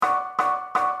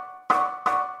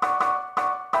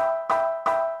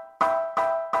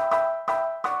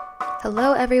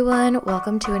Hello, everyone.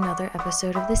 Welcome to another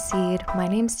episode of The Seed. My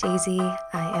name's Daisy.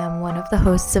 I am one of the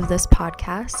hosts of this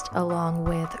podcast, along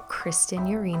with Kristen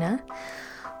Urena.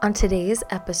 On today's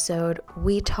episode,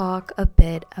 we talk a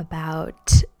bit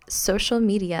about social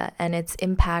media and its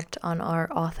impact on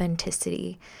our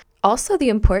authenticity. Also, the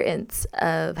importance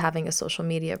of having a social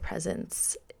media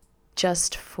presence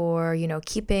just for,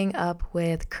 keeping up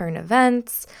with current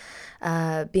events,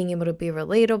 being able to be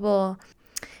relatable,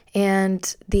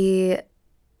 and the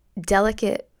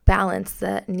delicate balance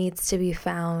that needs to be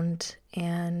found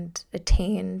and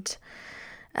attained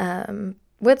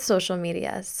with social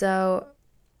media. So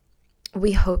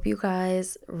we hope you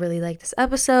guys really like this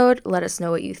episode. Let us know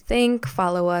what you think.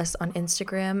 Follow us on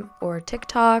Instagram or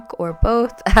TikTok or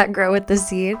both at Grow with the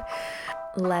Seed.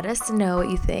 Let us know what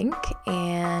you think,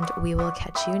 and we will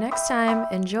catch you next time.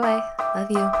 Enjoy.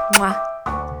 Love you. Mwah.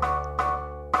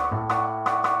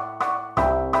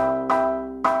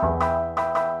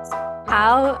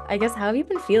 How have you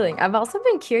been feeling? I've also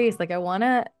been curious, I want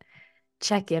to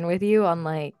check in with you on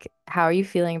how are you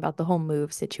feeling about the whole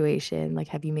move situation?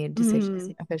 Have you made a decision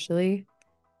Hmm. officially?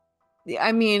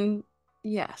 I mean,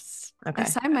 yes. I Okay.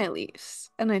 signed my lease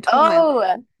and I told my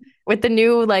Oh, with the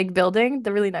new building,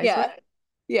 the really nice one. yeah,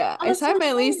 yeah. Oh, I that's so signed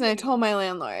my lease and I exciting. told my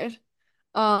landlord.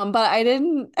 But I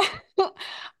didn't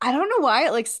I don't know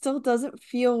why it still doesn't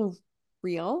feel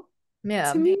real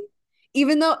Yeah. to me.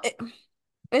 Even though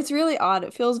it's really odd.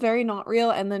 It feels very not real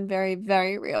and then very,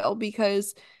 very real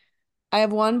because I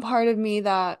have one part of me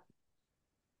that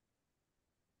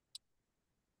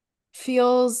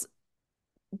feels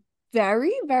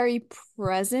very, very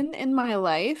present in my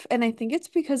life. And I think it's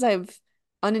because I've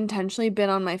unintentionally been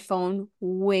on my phone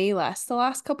way less the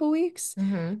last couple weeks.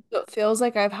 Mm-hmm. So it feels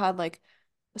like I've had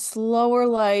a slower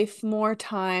life, more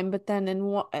time, but then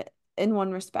in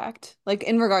one respect,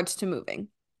 in regards to moving.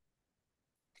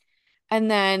 And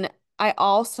then I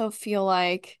also feel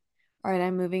like, all right,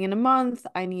 I'm moving in a month.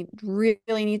 I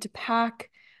really need to pack.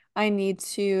 I need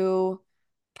to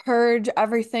purge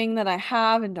everything that I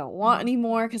have and don't want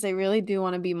anymore because I really do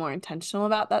want to be more intentional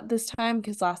about that this time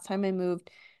because last time I moved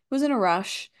it was in a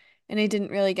rush and I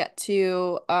didn't really get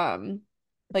to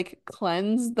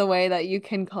cleanse the way that you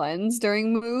can cleanse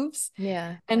during moves.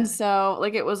 Yeah. And so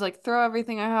it was throw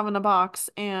everything I have in a box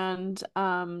and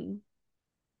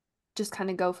just kind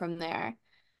of go from there.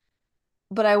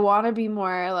 But I want to be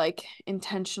more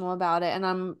intentional about it and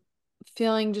I'm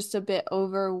feeling just a bit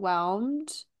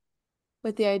overwhelmed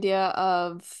with the idea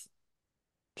of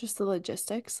just the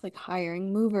logistics,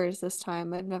 hiring movers this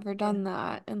time. I've never Yeah. done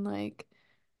that and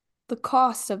the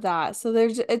cost of that. So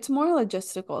it's more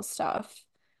logistical stuff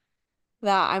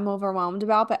that I'm overwhelmed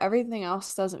about, but everything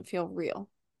else doesn't feel real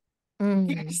for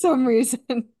Mm-hmm. some reason.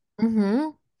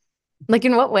 Mm-hmm.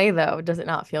 In what way though does it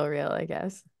not feel real, I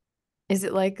guess? Is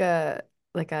it like a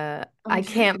I I'm trying.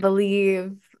 can't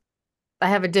believe I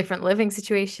have a different living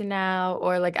situation now,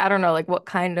 or I don't know, what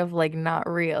kind of not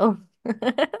real?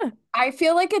 I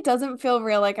feel like it doesn't feel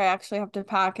real I actually have to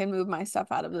pack and move my stuff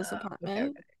out of this Okay,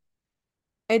 apartment. okay.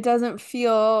 It doesn't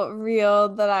feel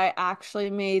real that I actually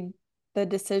made the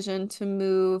decision to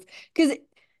move because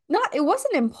it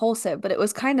wasn't impulsive, but it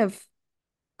was kind of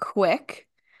quick.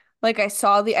 I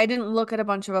didn't look at a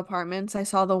bunch of apartments. I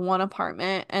saw the one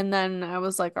apartment and then I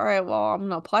was like, all right, well, I'm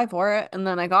gonna apply for it. And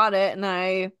then I got it and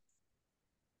I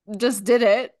just did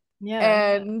it. Yeah.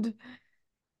 And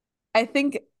I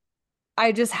think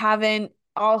I just haven't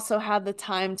also had the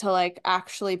time to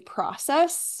actually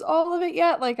process all of it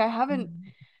yet. I haven't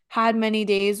Mhm. had many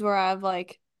days where I've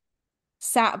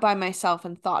sat by myself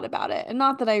and thought about it. And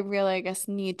not that I really, I guess,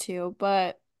 need to,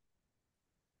 but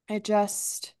it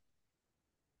just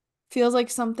feels like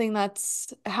something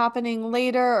that's happening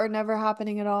later or never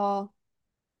happening at all.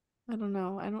 I don't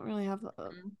know. I don't really have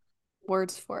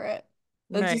words for it.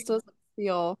 It Right. just doesn't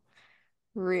feel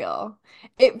real.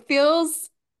 It feels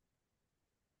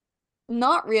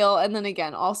not real. And then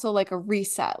again, also like a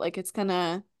reset. When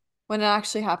it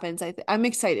actually happens, I'm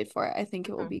excited for it. I think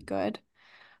it will Mhm. be good.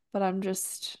 But I'm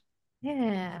just,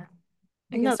 Yeah.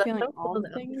 I No, guess, that's feeling so all cool the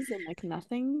though. things and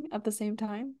nothing at the same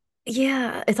time.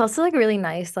 Yeah, it's also really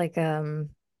nice. It's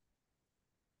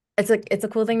a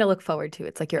cool thing to look forward to.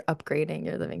 It's like you're upgrading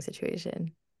your living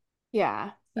situation.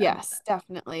 Yeah. So, Yes,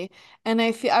 definitely. And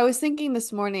I was thinking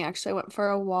this morning, actually, I went for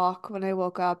a walk when I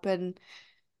woke up and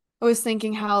I was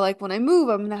thinking how when I move,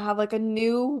 I'm gonna have a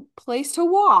new place to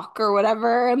walk or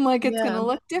whatever, and it's yeah. gonna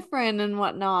look different and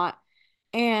whatnot.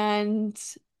 And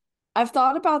I've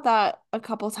thought about that a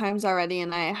couple times already,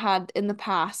 and I had in the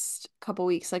past couple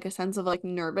weeks a sense of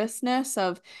nervousness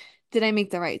of did I make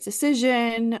the right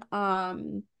decision?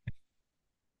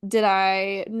 did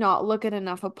I not look at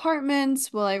enough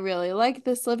apartments? Will I really like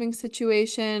this living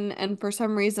situation? And for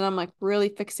some reason, I'm like really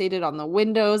fixated on the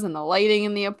windows and the lighting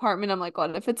in the apartment. I'm like,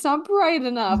 what if it's not bright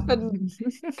enough? And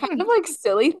kind of like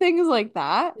silly things like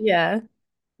that. Yeah.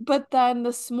 But then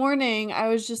this morning, I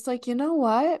was just like, you know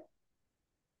what?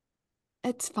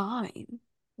 It's fine.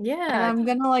 And Yeah. I'm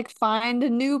gonna like find a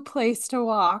new place to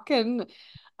walk. And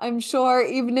I'm sure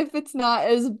even if it's not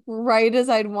as bright as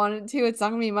I'd want it to, it's not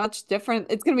gonna be much different.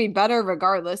 It's gonna be better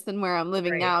regardless than where I'm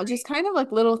living Right. now. Just kind of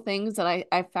like little things that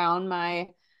I found my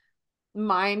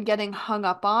mind getting hung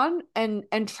up on and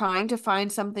trying to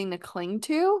find something to cling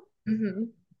to. Hmm.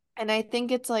 And I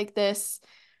think it's like this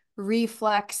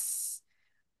reflex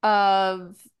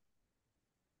of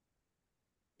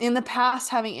in the past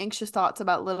having anxious thoughts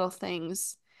about little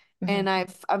things. Hmm. And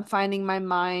I'm finding my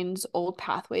mind's old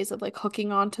pathways of like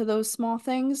hooking onto those small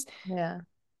things, Yeah.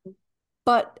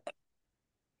 but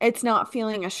it's not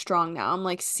feeling as strong now. I'm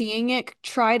like seeing it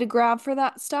try to grab for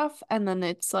that stuff, and then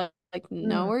it's like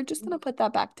no, Mm. we're just gonna put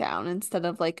that back down instead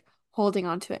of like holding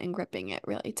onto it and gripping it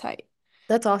really tight.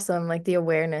 That's awesome. Like the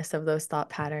awareness of those thought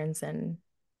patterns and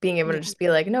being able to Yeah. just be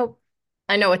like, nope,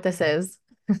 I know what this is.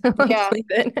 Let's Yeah. leave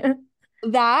it.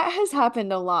 That has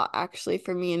happened a lot actually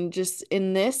for me and just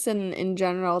in this and in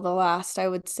general the last I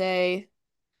would say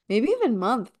maybe even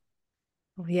month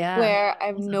Yeah. where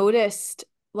I've Awesome. noticed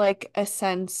like a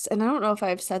sense, and I don't know if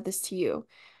I've said this to you,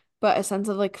 but a sense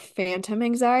of like phantom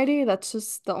anxiety. That's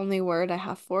just the only word I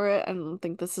have for it. I don't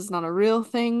think this is not a real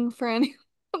thing for anyone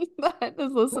that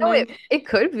is No, listening. it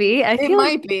could be. I It feel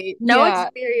like might be. no Yeah.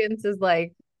 experience is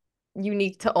like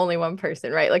unique to only one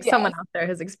person, right? Like someone Yes. out there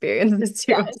has experienced this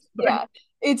too, Yes. of course. Yeah.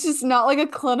 It's just not like a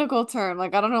clinical term.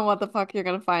 Like I don't know what the fuck you're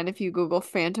gonna find if you Google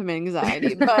phantom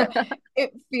anxiety, but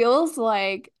it feels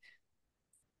like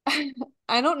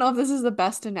I don't know if this is the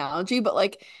best analogy, but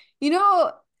like, you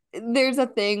know, there's a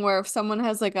thing where if someone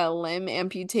has like a limb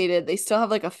amputated, they still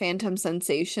have like a phantom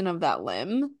sensation of that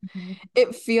limb. Mhm.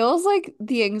 It feels like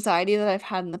the anxiety that I've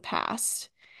had in the past.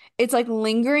 It's like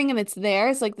lingering and it's there.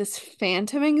 It's like this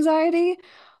phantom anxiety,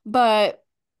 but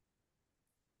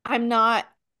I'm not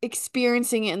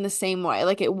experiencing it in the same way.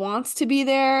 Like it wants to be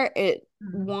there, it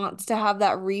Mhm. wants to have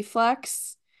that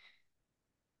reflex.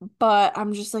 But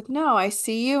I'm just like, no, I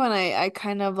see you and I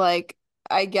kind of like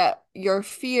I get your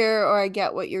fear or I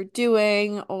get what you're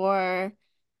doing or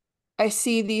I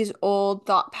see these old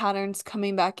thought patterns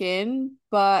coming back in,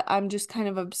 but I'm just kind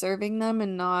of observing them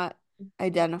and not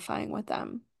identifying with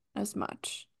them as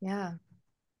much. Yeah,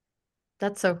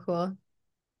 that's so cool.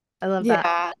 I love that.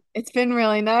 Yeah, it's been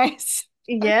really nice.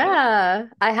 Yeah,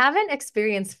 I haven't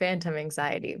experienced phantom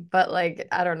anxiety, but like,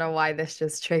 I don't know why this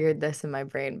just triggered this in my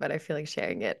brain, but I feel like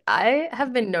sharing it. I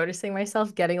have been noticing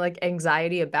myself getting like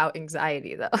anxiety about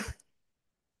anxiety though.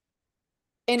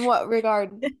 In what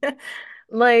regard?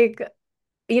 Like,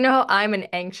 you know how I'm an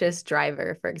anxious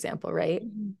driver, for example, right?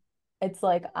 Mhm. It's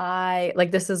like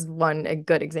like this is one a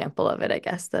good example of it, I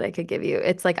guess, that I could give you.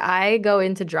 It's like I go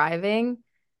into driving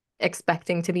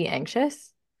expecting to be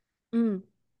anxious. Mm,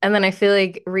 And then I feel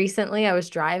like recently I was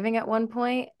driving at one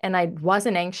point and I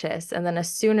wasn't anxious. And then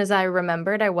as soon as I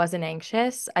remembered I wasn't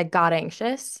anxious, I got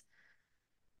anxious.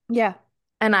 yeah.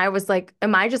 And I was like,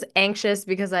 am I just anxious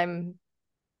because I'm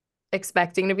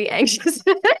expecting to be anxious?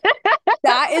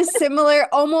 That is similar,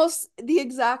 almost the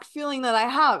exact feeling that I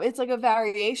have. It's like a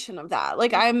variation of that.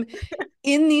 Like I'm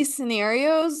in these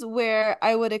scenarios where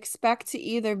I would expect to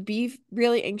either be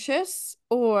really anxious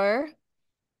or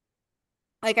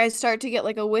like I start to get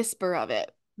like a whisper of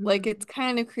it. Like Mhm. it's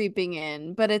kind of creeping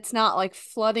in, but it's not like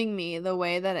flooding me the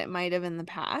way that it might have in the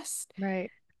past.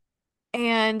 Right.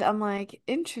 And I'm like,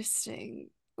 interesting.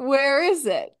 Where is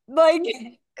it? Like,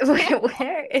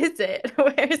 Where is it?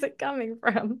 Where is it coming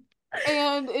from?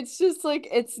 and it's just like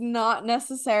it's not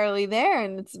necessarily there.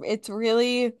 And it's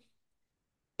really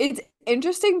it's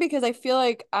interesting because I feel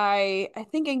like I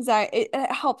think anxiety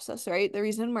it helps us, right? The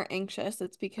reason we're anxious,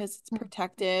 it's because it's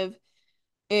protective.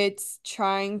 It's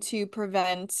trying to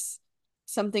prevent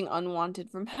something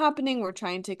unwanted from happening. We're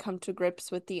trying to come to grips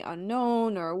with the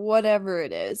unknown or whatever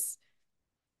it is.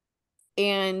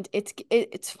 And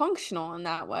it's functional in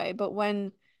that way. But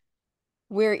when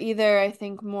we're either, I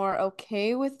think, more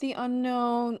okay with the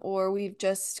unknown or we've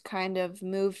just kind of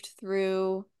moved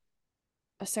through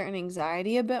a certain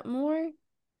anxiety a bit more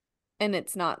and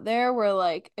it's not there, we're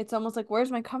like, it's almost like,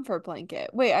 where's my comfort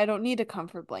blanket? Wait, I don't need a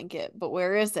comfort blanket, but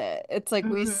where is it? It's like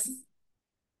Mhm.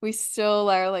 we still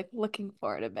are like looking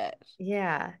for it a bit.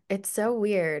 Yeah, it's so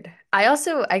weird. I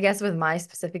also, I guess with my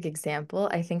specific example,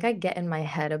 I think I get in my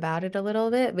head about it a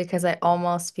little bit because I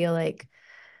almost feel like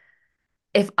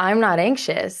if I'm not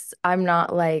anxious, I'm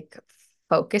not like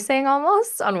focusing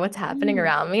almost on what's happening Mm.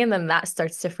 around me. And then that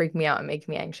starts to freak me out and make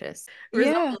me anxious.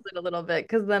 Yeah. Resembles it a little bit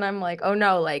because then I'm like, oh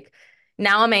no, like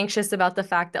now I'm anxious about the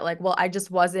fact that, like, well, I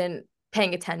just wasn't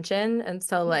paying attention. And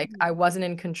so, like, I Mhm. wasn't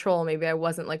in control. Maybe I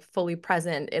wasn't like fully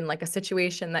present in like a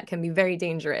situation that can be very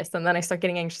dangerous. And then I start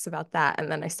getting anxious about that. And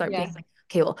then I start being Yeah. like,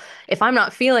 okay, well, if I'm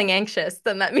not feeling anxious,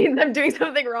 then that means I'm doing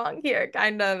something wrong here,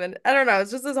 kind of. And I don't know,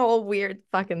 it's just this whole weird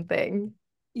fucking thing.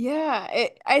 Yeah.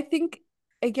 I think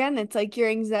again, it's like your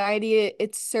anxiety,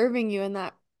 it's serving you in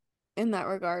that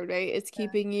regard, right? It's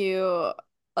keeping you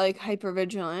like hyper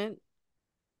vigilant,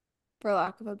 for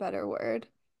lack of a better word.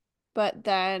 But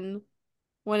then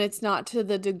when it's not to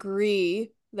the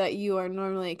degree that you are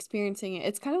normally experiencing it,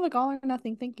 it's kind of like all or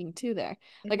nothing thinking too there.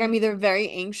 It Like I'm is. either very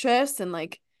anxious and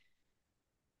like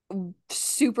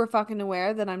super fucking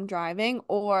aware that I'm driving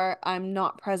or I'm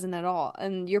not present at all.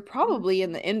 And you're Mhm. probably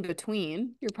in the in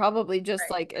between. You're probably just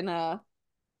Right. like in a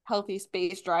healthy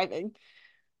space driving.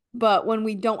 But when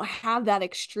we don't have that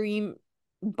extreme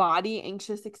body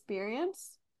anxious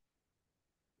experience,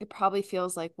 it probably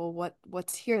feels like, well,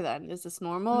 what's here then? Is this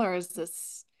normal or is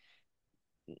this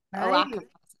a lack Right. of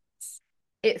presence?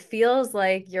 It feels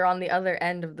like you're on the other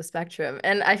end of the spectrum.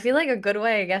 And I feel like a good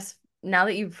way, I guess, now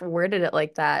that you've worded it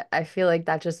like that, I feel like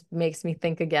that just makes me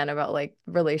think again about like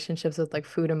relationships with like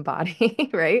food and body,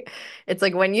 right? It's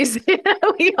like when you say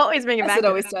that, we always bring it As back it to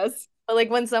always that. does. But like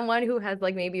when someone who has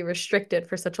like maybe restricted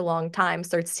for such a long time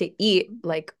starts to eat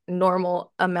like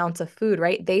normal amounts of food,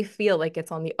 right? They feel like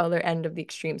it's on the other end of the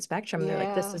extreme spectrum. They're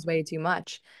like, this Yeah. is way too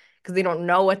much because they don't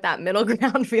know what that middle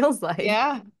ground feels like.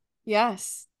 Yeah.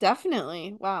 Yes,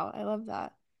 definitely. Wow, I love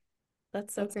that.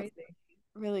 That's so That's a crazy.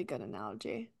 really good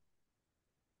analogy.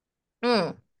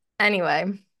 Mm. Anyway,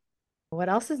 what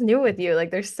else is new with you?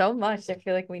 Like, there's so much I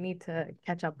feel like we need to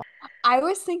catch up I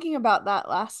was thinking about that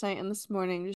last night and this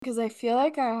morning just because I feel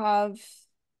like I have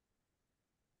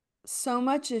so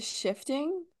much is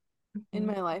shifting in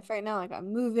on. my life right now. Like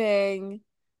I'm moving,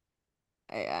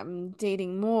 I am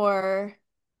dating more,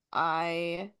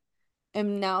 I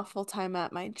am now full-time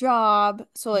at my job.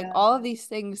 So like Yeah. all of these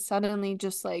things suddenly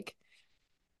just like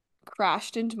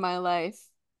crashed into my life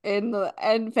in the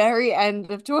very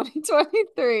end of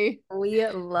 2023. We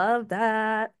love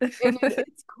that. And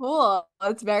it's cool.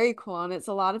 It's very cool and it's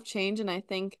a lot of change and I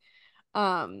think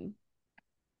um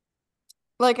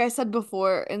like I said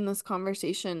before in this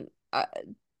conversation,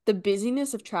 the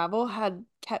busyness of travel had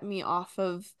kept me off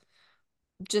of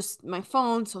just my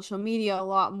phone, social media a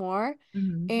lot more.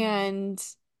 Mhm. And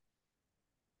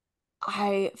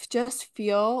I just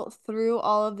feel through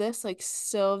all of this like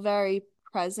still very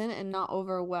present and not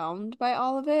overwhelmed by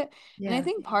all of it. And I Yeah.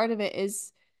 think part of it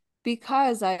is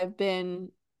because I've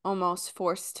been almost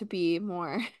forced to be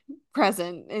more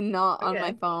present and not on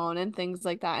my Okay. phone and things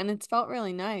like that. And it's felt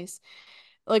really nice.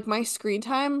 Like my screen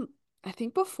time, I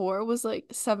think before was like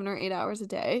 7 or 8 hours a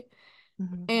day.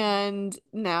 Mhm. And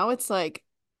now it's like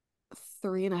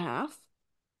 3.5,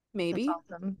 That's maybe.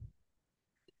 awesome.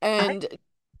 I And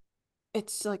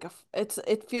it's like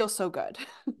it feels so good.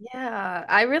 Yeah,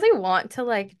 I really want to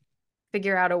like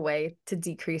figure out a way to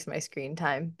decrease my screen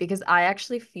time because I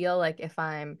actually feel like if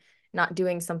I'm not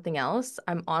doing something else,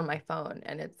 I'm on my phone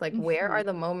and it's like where are Mhm.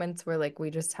 the moments where like we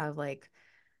just have like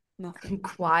Nothing.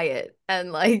 quiet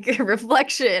and like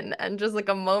reflection and just like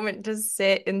a moment to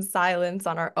sit in silence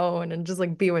on our own and just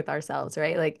like be with ourselves,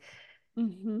 right? Like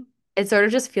Hmm. it sort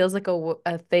of just feels like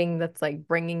a thing that's like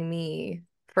bringing me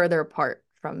further apart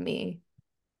from me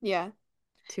Yeah.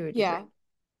 to a degree. Yeah.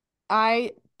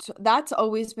 That's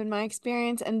always been my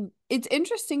experience. And it's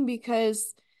interesting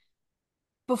because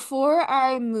before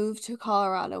I moved to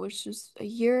Colorado, which was a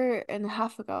year and a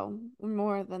half ago,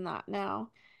 more than that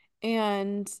now,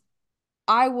 and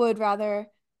I would rather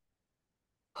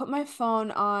put my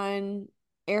phone on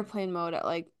airplane mode at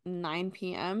like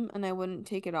 9 p.m. and I wouldn't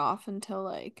take it off until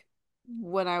like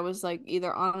when I was like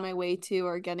either on my way to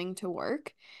or getting to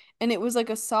work. And it was like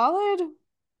a solid,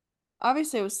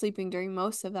 obviously I was sleeping during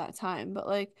most of that time, but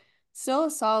like still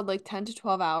a solid like 10 to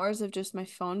 12 hours of just my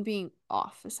phone being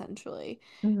off essentially.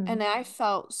 Mhm. And I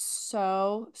felt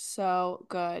so, so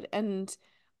good. And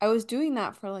I was doing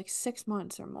that for like 6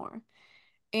 months or more.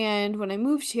 And when I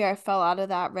moved here, I fell out of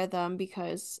that rhythm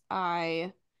because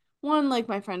one, like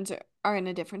my friends are in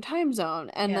a different time zone.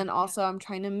 And Yeah. then also I'm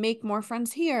trying to make more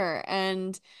friends here.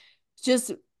 And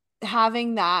just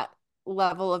having that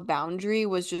level of boundary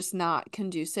was just not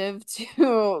conducive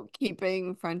to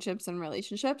keeping friendships and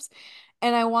relationships.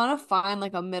 And I want to find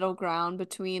like a middle ground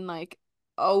between like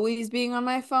always being on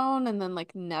my phone and then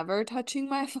like never touching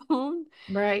my phone.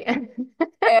 Right.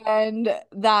 And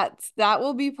that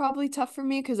will be probably tough for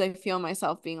me because I feel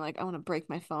myself being like, I want to break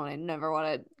my phone. I never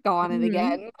want to go on it Hmm.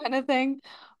 again, kind of thing.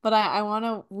 But I want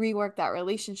to rework that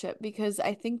relationship because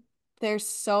I think there's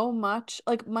so much,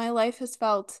 like my life has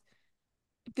felt,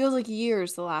 it feels like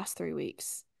years the last 3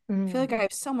 weeks. I feel Mm. like I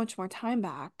have so much more time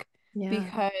back Yeah.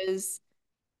 because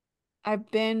I've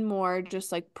been more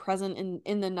just like present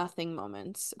in the nothing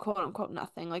moments, quote unquote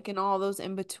nothing, like in all those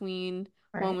in between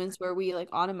Right. moments where we like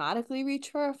automatically reach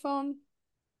for our phone.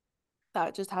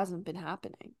 That just hasn't been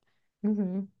happening.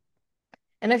 Hmm.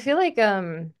 And I feel like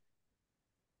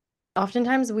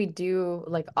oftentimes we do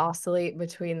like oscillate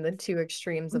between the two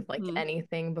extremes of like Hmm.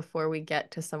 anything before we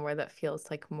get to somewhere that feels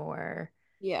like more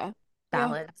Yeah.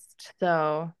 Yeah. balanced.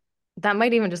 So that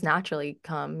might even just naturally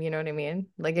come, you know what I mean?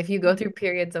 Like if you go through Mhm.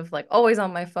 periods of like always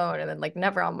on my phone and then like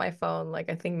never on my phone, like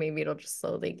I think maybe it'll just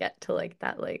slowly get to like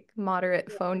that like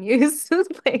moderate phone use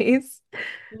place,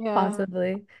 Yeah.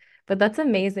 possibly. But that's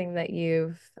amazing that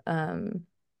you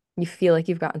feel like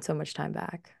you've gotten so much time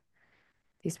back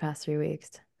these past 3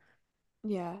 weeks.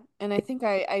 Yeah. And I think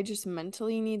I just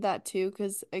mentally need that too,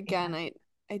 because Yeah. again,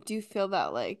 I do feel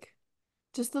that like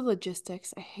just the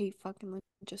logistics. I hate fucking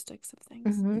logistics of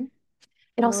things. Hmm.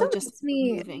 It And the also makes logistics of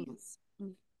me moving is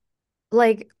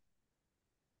like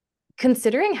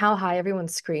considering how high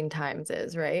everyone's screen times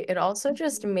is, right? It also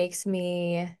just Mhm. makes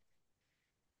me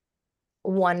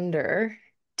wonder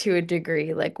to a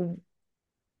degree, like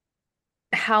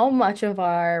how much of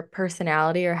our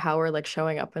personality or how we're like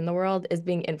showing up in the world is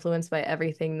being influenced by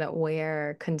everything that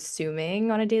we're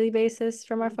consuming on a daily basis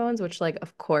from our phones, which like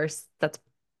of course that's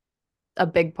a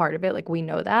big part of it. Like we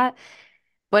know that.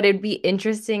 But it'd be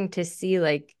interesting to see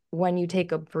like when you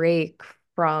take a break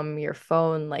from your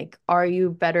phone, like are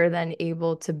you better than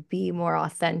able to be more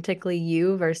authentically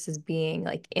you versus being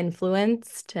like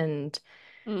influenced? And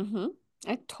Mm-hmm.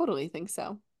 I totally think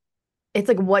so. it's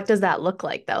like what does that look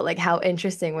like though? Like how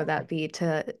interesting would that be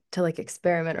to like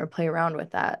experiment or play around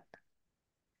with that?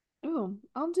 Ooh,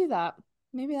 I'll do that.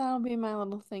 Maybe that'll be my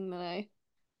little thing that I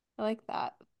like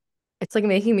that. It's like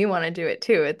making me want to do it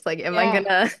too. It's like, am I Yeah.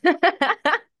 gonna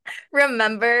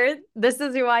remember this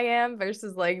is who I am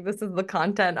versus like this is the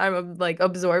content I'm like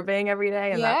absorbing every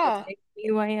day and that's what's Yeah, making me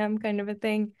who I am kind of a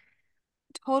thing.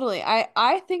 totally.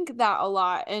 I think that a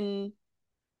lot and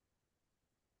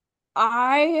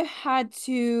I had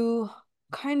to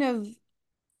kind of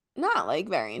not like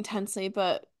very intensely,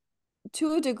 but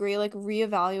to a degree, like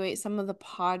reevaluate some of the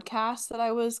podcasts that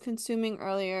I was consuming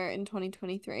earlier in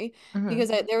 2023 Hmm. because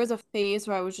there was a phase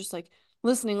where I was just like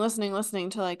listening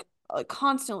to like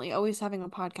constantly always having a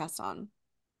podcast on.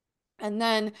 And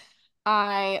then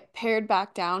I pared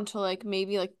back down to like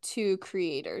maybe like two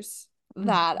creators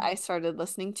that I started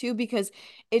listening to because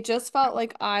it just felt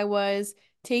like I was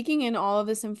taking in all of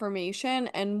this information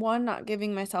and one, not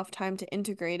giving myself time to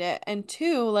integrate it, and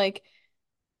two, like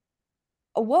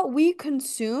what we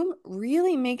consume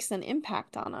really makes an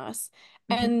impact on us.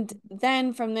 And Hmm.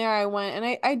 then from there I went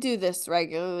and I do this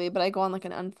regularly, but I go on like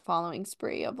an unfollowing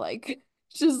spree of like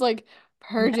just like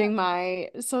Yeah. purging my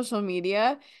social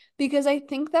media because I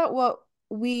think that what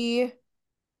we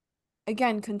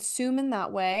again consume in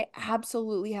that way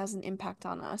absolutely has an impact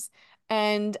on us.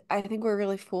 And I think we're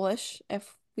really foolish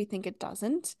if we think it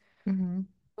doesn't. Hmm.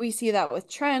 We see that with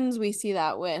trends, we see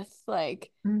that with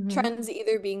like Hmm. trends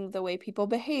either being the way people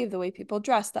behave, the way people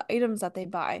dress, the items that they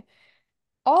buy.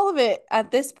 All of it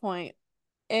at this point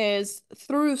is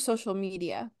through social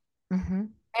media.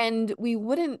 Hmm. And we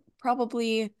wouldn't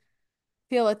probably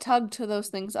feel a tug to those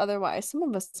things otherwise. Some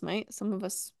of us might, some of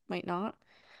us might not.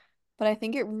 But I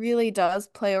think it really does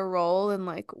play a role in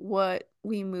like what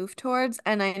we move towards.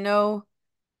 And I know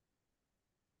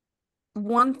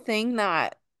one thing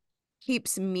that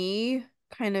keeps me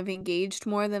kind of engaged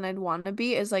more than I'd want to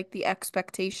be is like the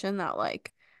expectation that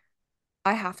like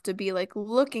I have to be like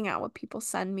looking at what people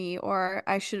send me or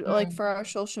I should like for our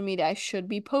social media I should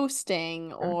be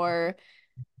posting or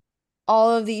all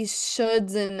of these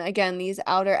shoulds and again these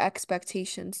outer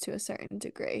expectations to a certain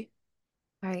degree.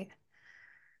 Right.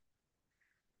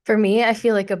 For me, I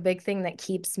feel like a big thing that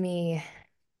keeps me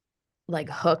like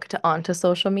hooked onto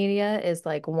social media is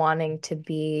like wanting to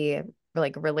be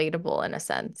like relatable in a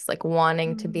sense, like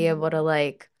wanting to be able to Mhm.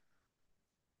 like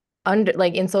under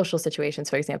like in social situations,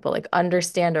 for example, like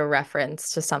understand a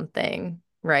reference to something,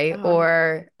 right? Uh-huh.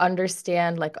 Or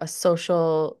understand like a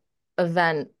social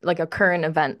event, like a current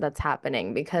event that's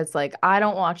happening because like I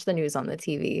don't watch the news on the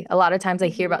TV. A lot of times I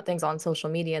hear Mhm. about things on social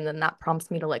media and then that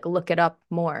prompts me to like look it up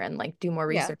more and like do more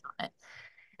Yeah. research on it.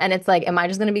 And it's like, am I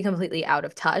just going to be completely out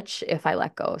of touch if I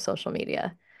let go of social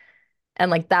media?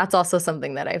 And like that's also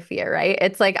something that I fear, right?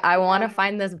 It's like I want to Yeah.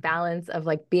 find this balance of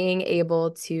like being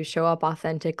able to show up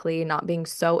authentically, not being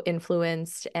so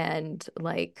influenced and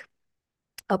like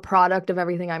a product of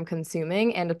everything I'm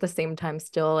consuming, and at the same time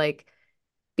still like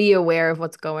be aware of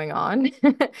what's going on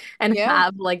and Yeah.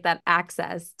 have like that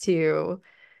access to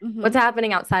what's Mm-hmm.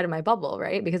 happening outside of my bubble,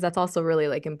 right? Because that's also really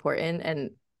like important.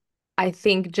 And I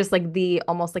think just like the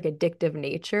almost like addictive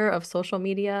nature of social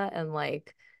media and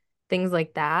like things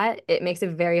like that, it makes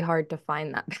it very hard to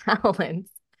find that balance.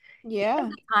 Even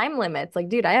Yeah. the time limits. Like,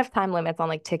 dude, I have time limits on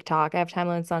like TikTok. I have time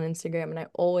limits on Instagram, and I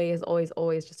always, always,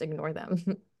 always just ignore them.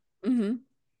 Mm-hmm.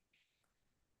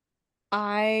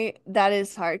 That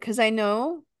is hard because I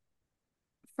know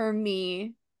for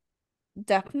me,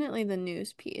 definitely the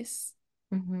news piece.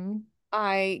 hmm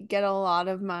I get a lot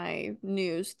of my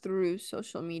news through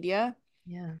social media.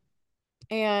 Yeah.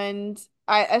 And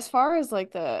as far as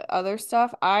like the other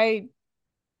stuff, I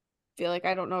feel like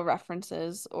I don't know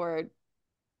references or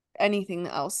anything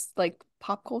else like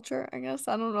pop culture, I guess.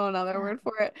 I don't know another Yeah. word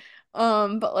for it.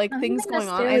 But like Not things even going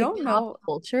on, I necessarily don't pop know.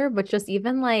 culture, but just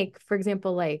even like, for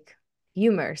example, like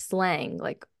humor, slang,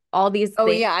 like all these Oh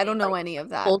things, yeah, I don't know like any of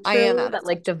that. I am culturally out of that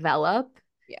like touch. develop,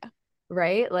 Yeah.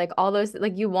 right? Like all those,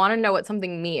 like you want to know what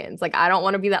something means. Like I don't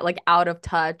want to be that like out of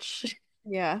touch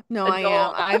Yeah. No, I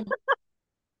am. adult.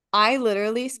 I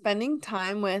literally spending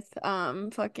time with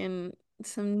fucking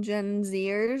some Gen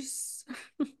Zers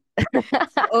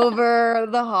over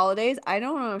the holidays. I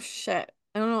don't know shit.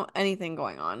 I don't know anything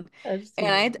going on. That's too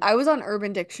And funny. I was on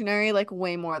Urban Dictionary like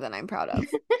way more than I'm proud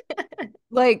of.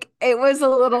 Like it was a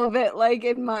little bit like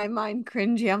in my mind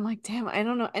cringy. I'm like, damn, I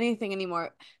don't know anything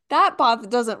anymore. That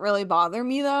doesn't really bother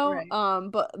me though. Right.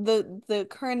 But the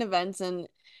current events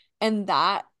and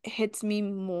that hits me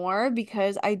more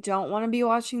because I don't want to be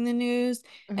watching the news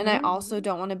and I hmm also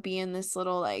don't want to be in this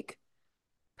little like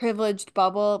privileged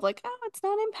bubble of like, oh, it's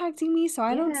not impacting me, so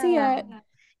I don't see Yeah. it.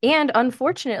 And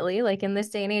unfortunately, like in this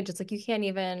day and age, it's like you can't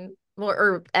even,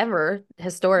 or ever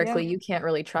Yeah. historically, you can't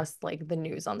really trust like the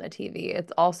news on the TV.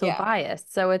 It's also Yeah.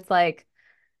 biased. So it's like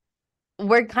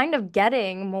we're kind of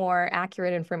getting more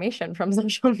accurate information from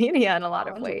social media in a lot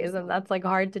of ways. And 100%. that's like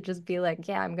hard to just be like,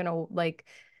 yeah, I'm gonna like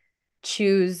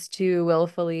choose to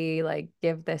willfully like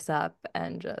give this up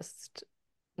and just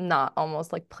not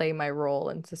almost like play my role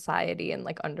in society and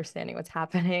like understanding what's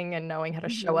happening and knowing how to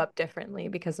show Mhm. up differently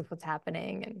because of what's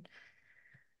happening and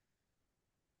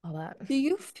all that. Do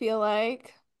you feel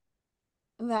like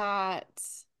that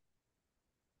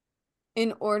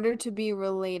in order to be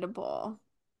relatable,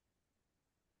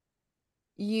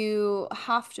 you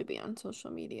have to be on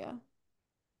social media?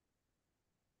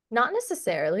 Not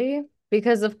necessarily,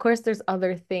 because of course there's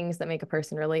other things that make a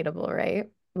person relatable, right?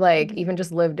 Like Mhm. even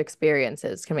just lived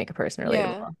experiences can make a person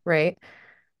Yeah. relatable, right?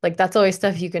 Like that's always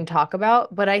stuff you can talk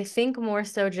about, but I think more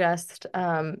so just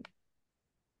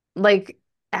like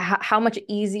how much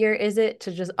easier is it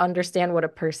to just understand what a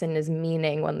person is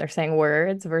meaning when they're saying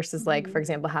words versus like for Mhm.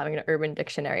 example having an urban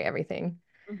dictionary everything.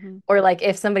 Mhm. Or like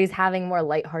if somebody's having more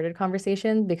lighthearted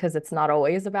conversation because it's not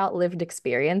always about lived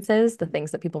experiences, the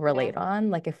things that people Yeah. relate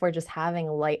on. Like if we're just having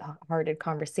a lighthearted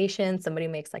conversation, somebody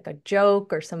makes like a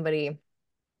joke or somebody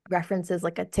references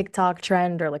like a TikTok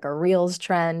trend or like a Reels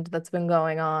trend that's been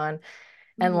going on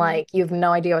and Mhm. like you have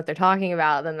no idea what they're talking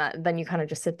about, then you kind of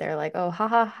just sit there like, oh ha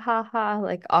ha ha ha,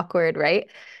 like awkward, right?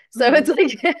 So it's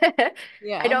Mhm. like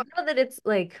I Yeah. don't know that it's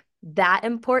like that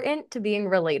important to being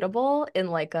relatable in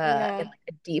Yeah. like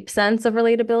a deep sense of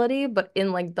relatability, but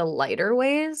in like the lighter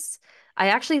ways, I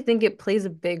actually think it plays a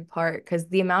big part because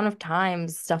the amount of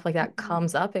times stuff like that Mhm.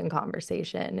 comes up in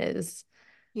conversation is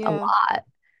a Yeah. lot.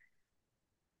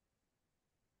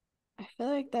 I feel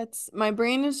like that's my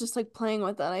brain is just like playing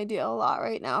with that idea a lot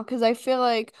right now because I feel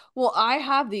like, well, I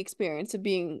have the experience of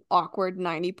being awkward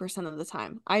 90% of the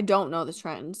time. I don't know the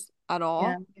trends at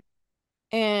Yeah. all,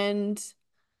 and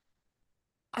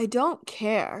I don't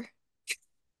care.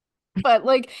 But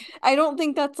like I don't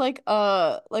think that's like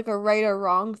a right or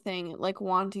wrong thing, like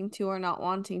wanting to or not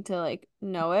wanting to like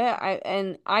know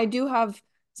it. I do have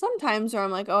sometimes where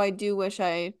I'm like, oh, I do wish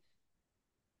I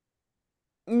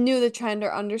knew the trend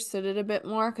or understood it a bit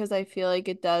more because I feel like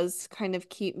it does kind of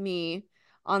keep me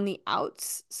on the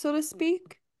outs, so to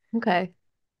speak. Okay.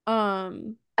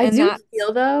 I And do that's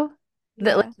feel though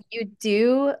that like yeah. you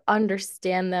do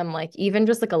understand them like even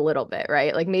just like a little bit,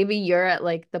 right? Like maybe you're at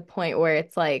like the point where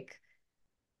it's like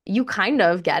you kind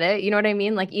of get it. You know what I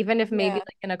mean? Like even if maybe Yeah.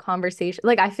 like in a conversation,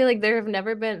 like I feel like there's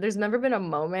never been a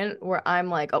moment where I'm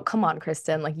like, oh, come on,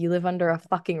 Kristen, like you live under a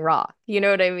fucking rock. You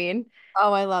know what I mean?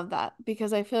 Oh, I love that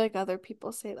because I feel like other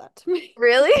people say that to me.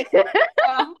 Really?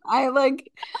 Yeah, I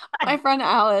like my friend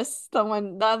Alice, the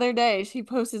other day, she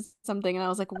posted something and I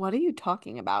was like, "What are you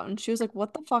talking about?" And she was like,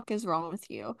 "What the fuck is wrong with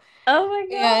you?" Oh my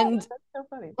God. And That's so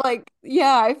funny. like,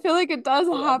 yeah, I feel like it does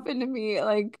Hold on. happen to me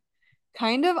like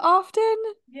kind of often,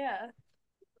 Yeah.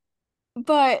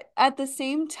 but at the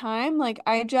same time, like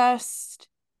I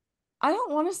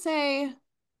don't want to say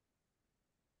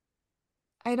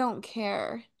I don't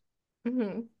care,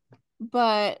 Hmm.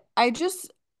 but I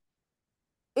just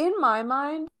in my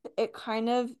mind, it kind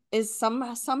of is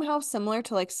somehow similar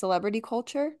to like celebrity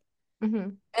culture.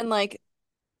 Hmm. And like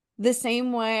the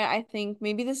same way, I think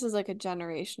maybe this is like a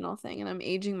generational thing and I'm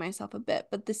aging myself a bit,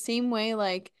 but the same way,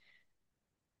 like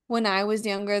when I was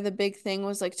younger, the big thing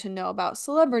was like to know about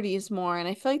celebrities more. And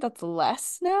I feel like that's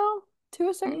less now to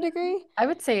a certain degree. I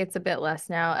would say it's a bit less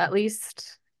now, at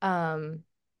least,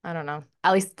 I don't know.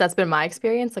 At least that's been my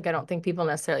experience. Like I don't think people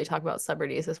necessarily talk about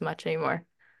celebrities as much anymore.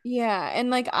 Yeah. And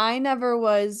like I never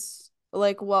was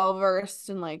like well versed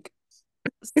in like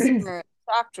singers,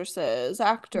 actresses, Mhm.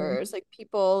 actors, like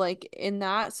people like in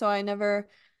that. So I never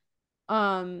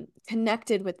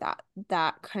connected with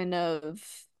that kind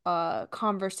of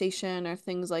conversation or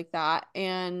things like that.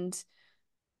 And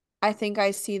I think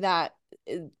I see that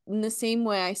in the same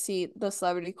way I see the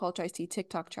celebrity culture, I see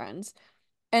TikTok trends.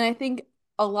 And I think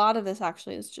a lot of this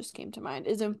actually is just came to mind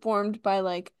is informed by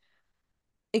like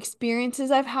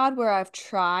experiences I've had where I've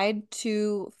tried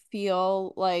to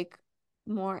feel like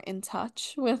more in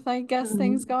touch with, I guess,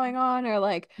 things Mhm. going on, or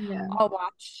like Yeah. I'll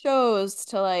watch shows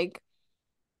to like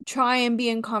try and be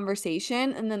in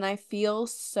conversation, and then I feel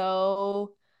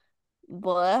so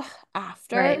bleh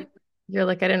after. Right. You're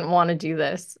like, I didn't want to do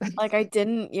this. Like I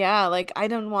didn't, yeah, like I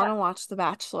didn't want Yeah. to watch The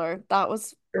Bachelor. That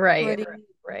was Right. pretty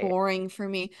Right. boring for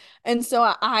me. And so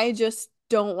I just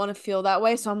don't want to feel that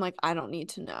way. So I'm like, I don't need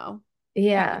to know,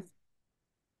 kind Yeah. of.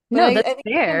 But No, that's I think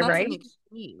again, fair, that's an right?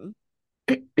 extreme.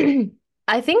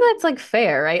 I think that's like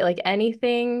fair, right? Like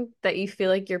anything that you feel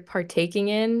like you're partaking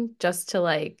in just to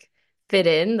like fit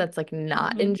in that's like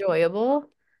not Hmm. enjoyable,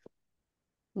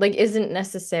 like isn't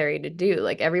necessary to do.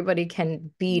 Like everybody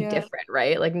can be Yeah. different,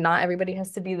 right? Like not everybody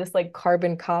has to be this like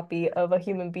carbon copy of a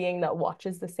human being that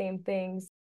watches the same things.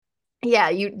 Yeah,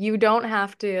 you don't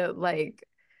have to like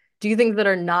do things that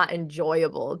are not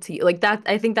enjoyable to you. Like that,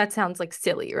 I think that sounds like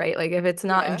silly, right? Like if it's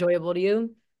not Yeah. enjoyable to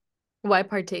you, why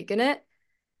partake in it?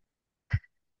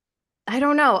 I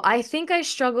don't know. I think I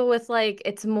struggle with like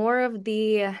it's more of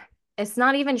it's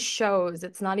not even shows.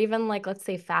 It's not even like let's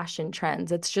say fashion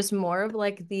trends. It's just more of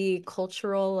like the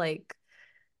cultural like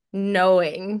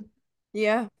knowing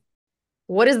Yeah.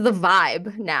 what is the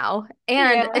vibe now.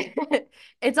 And Yeah.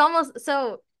 it's almost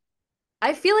so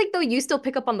I feel like though you still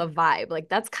pick up on the vibe. Like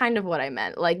that's kind of what I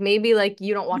meant. Like maybe like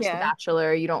you don't watch The Yeah.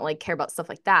 Bachelor, you don't like care about stuff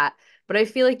like that. But I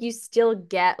feel like you still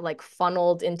get like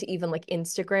funneled into even like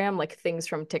Instagram, like things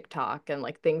from TikTok and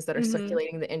like things that are Hmm.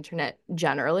 circulating the internet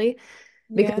generally.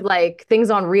 Because Yeah. like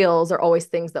things on Reels are always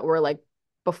things that were like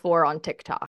before on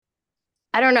TikTok.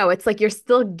 I don't know. It's like you're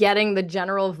still getting the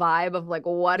general vibe of like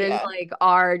what is Yeah. like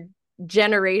our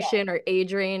generation or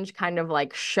age range kind of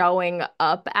like showing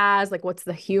up as like what's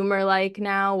the humor like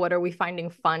now? What are we finding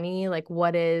funny? Like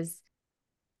what is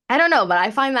I don't know, but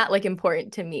I find that like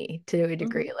important to me to a Hmm.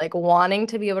 degree. Like wanting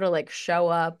to be able to like show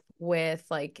up with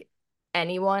like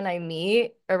anyone I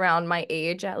meet around my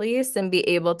age at least and be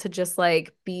able to just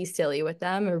like be silly with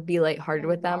them or be lighthearted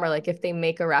with them or like if they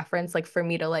make a reference like for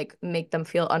me to like make them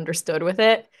feel understood with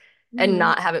it and Hmm.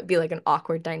 not have it be like an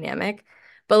awkward dynamic.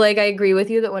 But like I agree with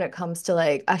you that when it comes to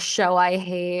like a show I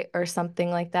hate or something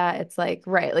like that, it's like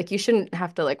right, like you shouldn't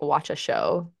have to like watch a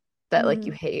show that like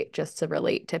you Hmm. hate just to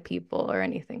relate to people or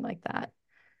anything like that.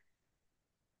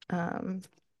 I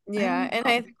Yeah. don't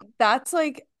And know. that's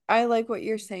like, I like what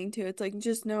you're saying too. It's like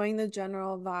just knowing the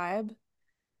general vibe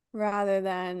rather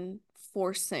than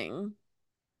forcing.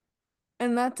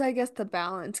 And that's, I guess, the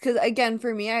balance. Because again,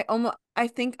 for me, I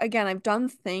think again, I've done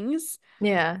things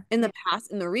Yeah. in the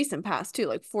past, in the recent past too,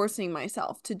 like forcing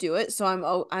myself to do it.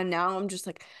 So and now I'm just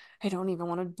like, I don't even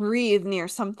want to breathe near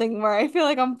something where I feel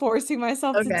like I'm forcing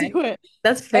myself to Okay. do it.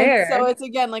 That's And so fair. it's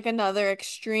again like another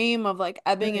extreme of like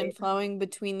ebbing and Right. flowing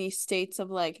between these states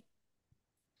of like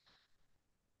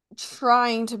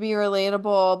trying to be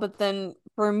relatable, but then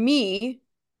for me,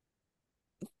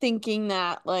 thinking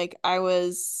that like I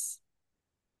was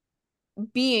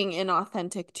being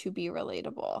inauthentic to be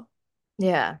relatable.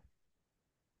 Yeah.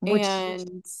 Which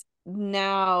And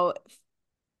now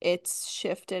it's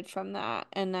shifted from that,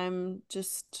 and I'm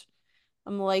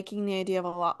liking the idea of a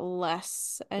lot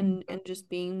less, and Mhm. just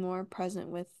being more present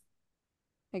with,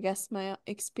 I guess, my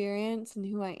experience and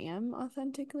who I am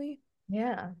authentically.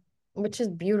 Yeah. Which is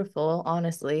beautiful,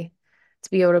 honestly,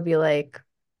 to be able to be like,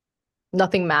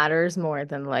 nothing matters more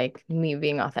than like me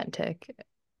being authentic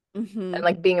and Mm-hmm.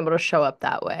 like being able to show up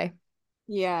that way.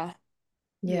 Yeah.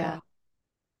 Yeah, Yeah.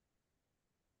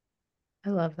 I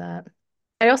love that.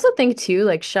 I also think too,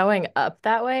 like showing up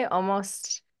that way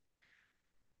almost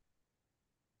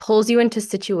pulls you into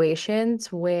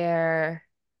situations where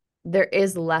there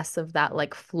is less of that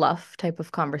like fluff type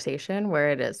of conversation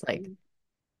where it is like Mhm.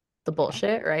 the Yeah.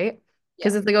 bullshit, right?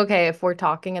 Because Yeah. it's like, okay, if we're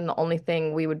talking and the only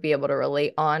thing we would be able to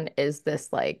relate on is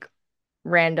this like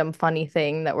random funny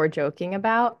thing that we're joking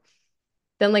about,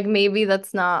 then like maybe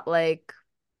that's not like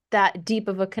that deep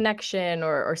of a connection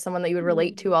or someone that you would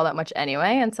relate to Mhm. all that much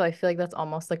anyway. And so I feel like that's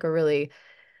almost like a really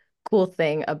cool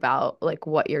thing about like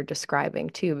what you're describing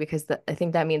too, because I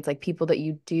think that means like people that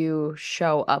you do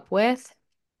show up with,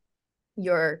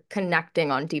 you're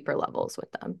connecting on deeper levels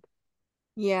with them.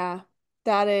 Yeah.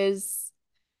 That is,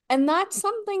 and that's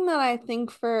something that I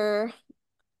think for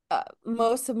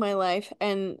most of my life,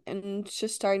 and it's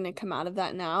just starting to come out of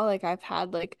that now. Like I've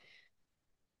had like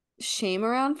shame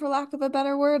around, for lack of a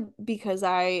better word, because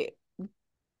I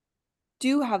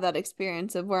do have that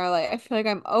experience of where like I feel like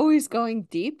I'm always going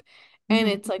deep, and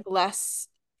Hmm. it's like less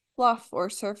fluff or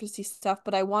surfacey stuff,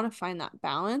 but I want to find that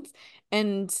balance.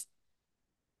 And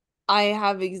I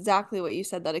have exactly what you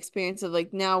said, that experience of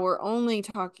like now we're only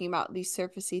talking about these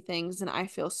surfacey things, and I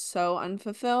feel so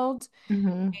unfulfilled.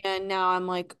 Hmm. And now I'm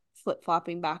like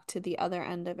flip-flopping back to the other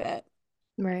end of it.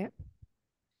 Right.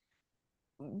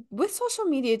 With social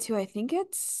media too, I think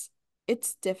it's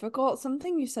difficult.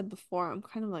 Something you said before, I'm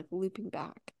kind of like looping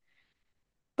back.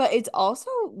 But it's also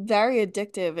very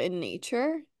addictive in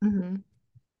nature. Hmm.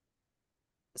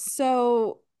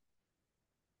 So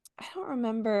I don't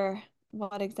remember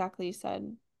what exactly you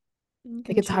said. You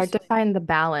Like can it's hard choose to to. find the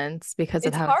balance because of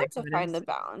It's how hard to addictive it find the is.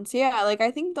 balance. Yeah, like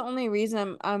I think the only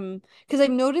reason because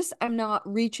I've noticed I'm not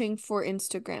reaching for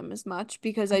Instagram as much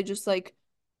because I just like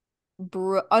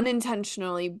bro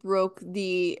unintentionally broke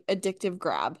the addictive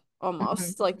grab, Hmm.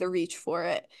 almost like the reach for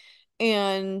it.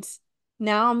 And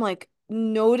now I'm like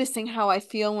noticing how I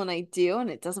feel when I do, and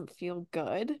it doesn't feel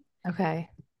good. Okay.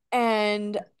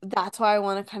 And that's why I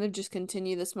want to kind of just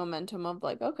continue this momentum of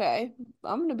like, okay,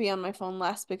 I'm gonna be on my phone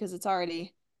less because it's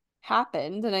already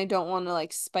happened, and I don't want to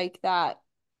like spike that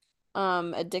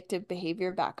addictive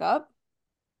behavior back up.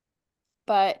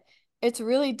 But it's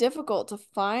really difficult to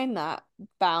find that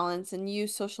balance and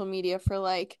use social media for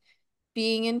like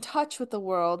being in touch with the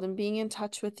world and being in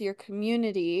touch with your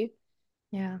community,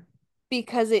 Yeah.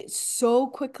 because it so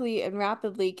quickly and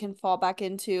rapidly can fall back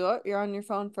into, oh, you're on your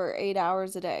phone for 8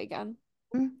 hours a day again.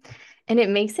 Mm. And it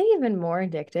makes it even more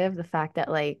addictive, the fact that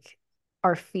like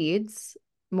our feeds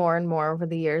more and more over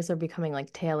the years are becoming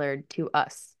like tailored to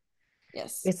us.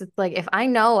 Yes. Because it's like if I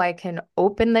know I can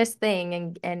open this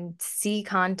thing and see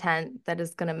content that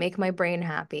is gonna make my brain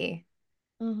happy,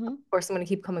 of Mm-hmm. course I'm gonna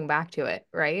keep coming back to it,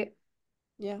 right?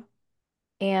 Yeah.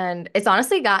 And it's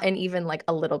honestly gotten even like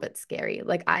a little bit scary.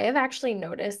 Like I have actually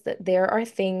noticed that there are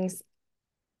things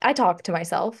I talk to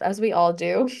myself, as we all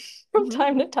do from Mm-hmm.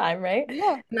 time to time, right?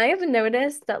 Yeah. And I have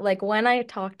noticed that like when I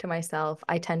talk to myself,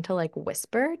 I tend to like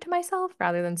whisper to myself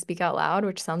rather than speak out loud,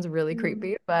 which sounds really Mm.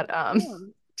 creepy, but Yeah.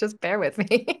 just bear with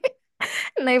me.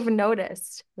 And I've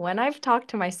noticed when I've talked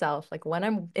to myself, like when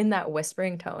I'm in that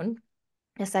whispering tone,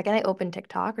 the second I open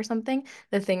TikTok or something,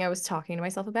 the thing I was talking to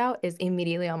myself about is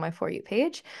immediately on my For You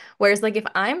page. Whereas, like, if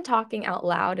I'm talking out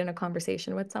loud in a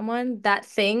conversation with someone, that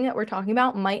thing that we're talking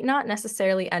about might not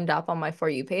necessarily end up on my For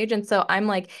You page. And so I'm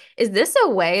like, is this a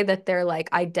way that they're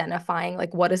like identifying,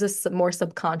 like, what is a more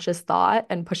subconscious thought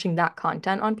and pushing that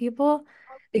content on people?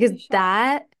 Because Pretty sure.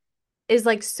 that is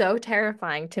like so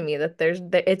terrifying to me that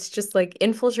that it's just like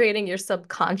infiltrating your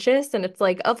subconscious and it's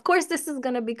like of course this is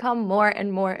going to become more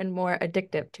and more and more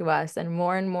addictive to us and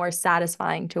more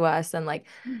satisfying to us and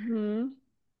Mm-hmm.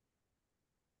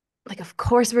 like of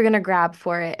course we're going to grab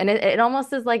for it and it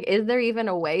almost is like is there even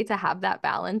a way to have that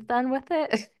balance then with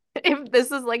it if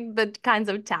this is like the kinds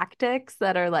of tactics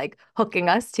that are like hooking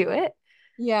us to it.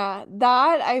 Yeah,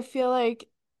 that I feel like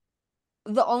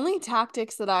the only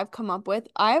tactics that I've come up with,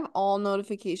 I have all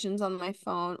notifications on my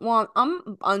phone. Well,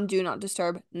 I'm on Do Not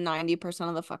Disturb 90%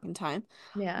 of the fucking time.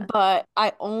 Yeah. But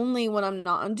I only, when I'm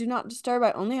not on Do Not Disturb,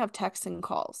 I only have texts and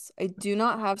calls. I do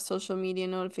not have social media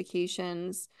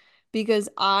notifications because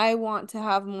I want to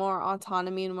have more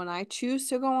autonomy in when I choose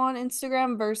to go on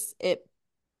Instagram versus it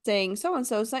saying so and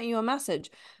so sent you a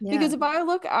message. Yeah. Because if I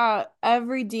look at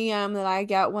every DM that I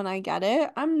get when I get it,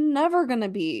 I'm never gonna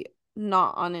be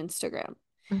not on Instagram.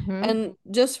 Mm-hmm. And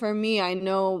just for me, I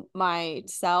know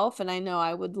myself and I know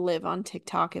I would live on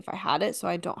TikTok if I had it, so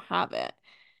I don't have it.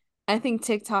 I think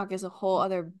TikTok is a whole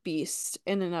other beast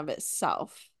in and of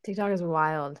itself. TikTok is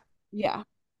wild. Yeah.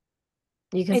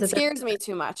 You can It sit there. scares me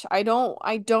too much. I don't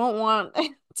want Yeah.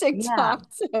 TikTok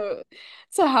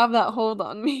to have that hold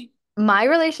on me. My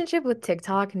relationship with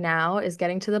TikTok now is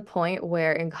getting to the point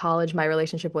where in college my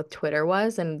relationship with Twitter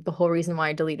was, and the whole reason why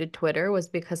I deleted Twitter was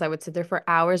because I would sit there for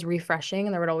hours refreshing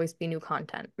and there would always be new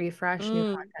content.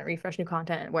 Mm, Refresh new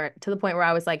content, where to the point where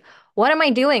I was like, what am I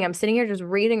doing? I'm sitting here just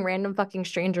reading random fucking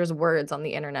strangers' words on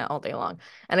the internet all day long.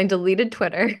 And I deleted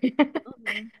Twitter.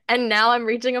 mhm. And now I'm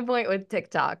reaching a point with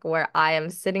TikTok where I am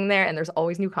sitting there and there's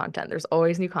always new content. There's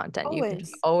always new content. You can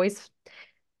just Always. always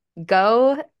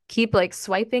go, keep like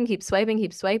swiping, keep swiping,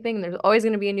 keep swiping. And there's always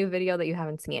going to be a new video that you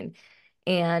haven't seen.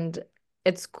 And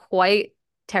it's quite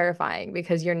terrifying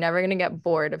because you're never going to get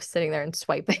bored of sitting there and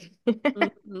swiping.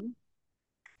 Mhm.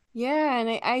 Yeah, and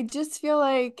I just feel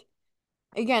like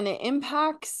again, it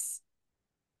impacts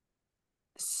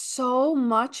so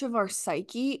much of our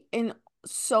psyche in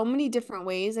so many different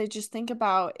ways. I just think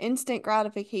about instant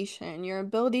gratification, your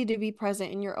ability to be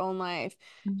present in your own life,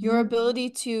 your Mhm. ability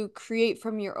to create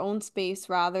from your own space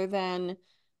rather than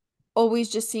always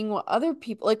just seeing what other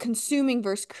people like consuming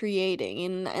versus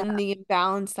creating and Yeah, the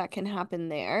imbalance that can happen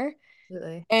there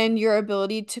absolutely. and your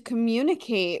ability to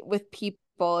communicate with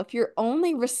people. If you're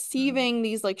only Mm. receiving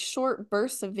these like short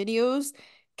bursts of videos,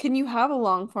 can you have a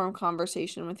long form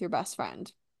conversation with your best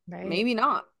friend? Right. Maybe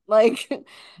not. Like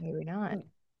Maybe not.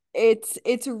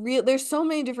 it's real there's so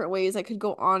many different ways I could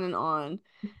go on and on.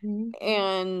 Mhm.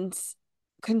 And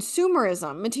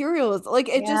consumerism, materialism, like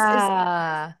it just is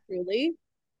Yeah. really.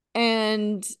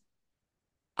 And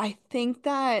I think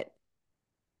that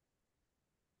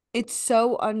it's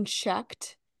so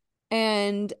unchecked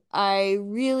and I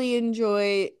really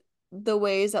enjoy the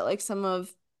ways that like some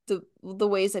of the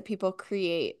ways that people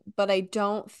create, but I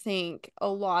don't think a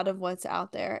lot of what's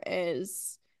out there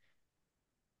is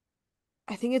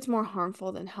I think it's more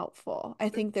harmful than helpful. I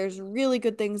think there's really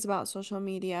good things about social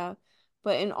media,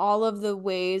 but in all of the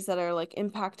ways that are like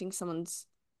impacting someone's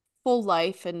full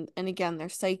life and again their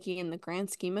psyche in the grand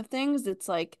scheme of things, it's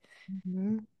like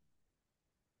Mhm.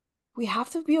 we have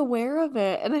to be aware of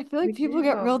it. And I feel We like people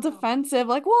get real do. defensive,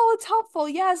 like, well, it's helpful.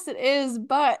 Yes, it is,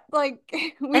 but like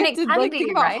we And have it to can like think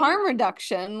be, about right? harm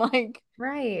reduction. Like,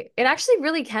 Right. It actually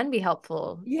really can be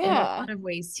helpful in a yeah. lot of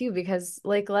ways too, because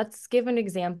like let's give an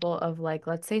example of like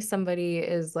let's say somebody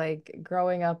is like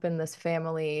growing up in this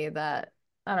family that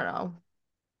I don't know,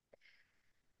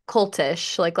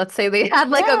 cultish. Like let's say they had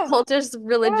like a Yeah. cultish Yeah.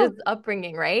 religious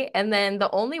upbringing, right? And then the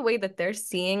only way that they're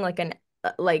seeing like an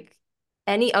like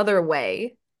any other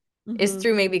way is Mm-hmm.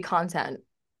 through maybe content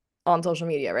on social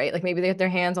media, right? Like maybe they get their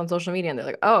hands on social media and they're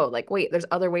like, oh, like wait, there's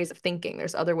other ways of thinking.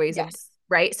 There's other ways of, Yes.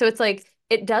 right? So it's like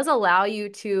it does allow you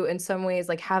to, in some ways,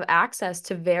 like have access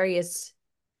to various,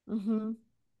 Mm-hmm.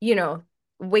 you know,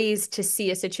 ways to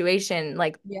see a situation.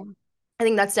 Like Yeah. I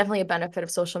think that's definitely a benefit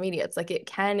of social media. It's like it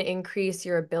can increase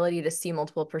your ability to see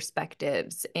multiple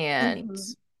perspectives and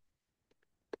Mm-hmm.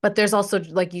 but there's also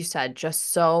like you said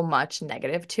just so much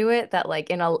negative to it that like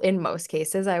in most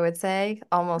cases I would say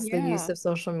almost the use Yeah. of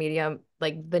social media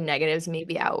like the negatives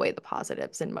maybe outweigh the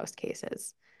positives in most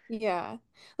cases. Yeah.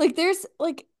 Like there's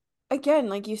like again,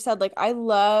 like you said, like I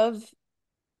love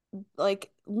like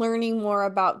learning more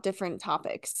about different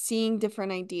topics, seeing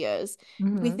different ideas.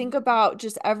 If we Hmm. think about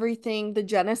just everything, the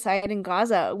genocide in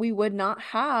Gaza, we would not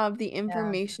have the Yeah.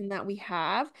 information that we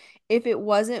have if it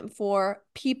wasn't for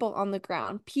people on the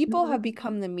ground. People Hmm. have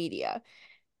become the media,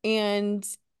 and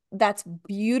that's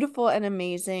beautiful and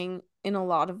amazing in a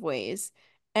lot of ways.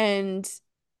 And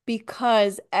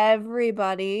because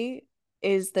everybody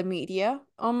is the media,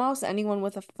 almost anyone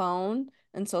with a phone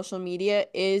and social media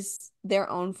is their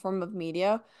own form of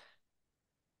media.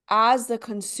 As the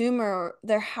consumer,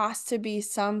 there has to be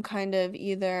some kind of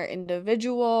either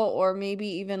individual or maybe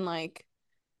even like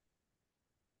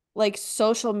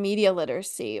social media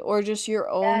literacy or just your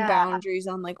own Yeah. boundaries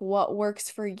on like what works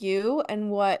for you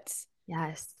and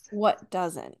Yes. what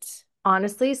doesn't.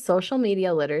 Honestly, social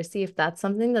media literacy, if that's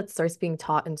something that starts being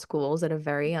taught in schools at a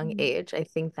very young Mhm. age, I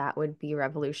think that would be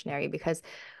revolutionary because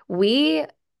we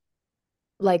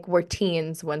like were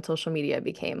teens when social media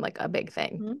became like a big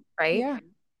thing, Mhm. right? Yeah.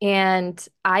 And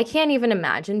I can't even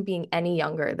imagine being any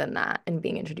younger than that and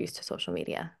being introduced to social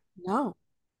media. No,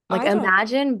 Like I don't.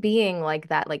 imagine being like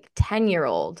that like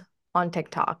 10-year-old on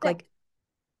TikTok. Yeah. Like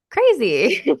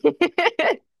crazy.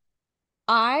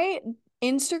 I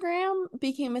Instagram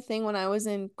became a thing when I was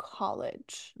in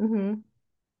college. Mm-hmm.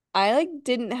 I like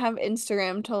didn't have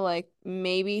Instagram till like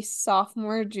maybe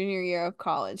sophomore, junior year of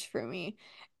college for me.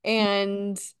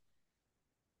 And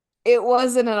it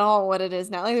wasn't at all what it is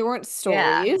now. Like there weren't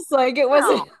Yeah. stories. Like it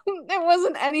wasn't No. it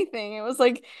wasn't anything. It was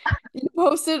like you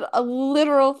posted a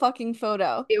literal fucking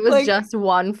photo. It was Like just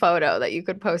one photo that you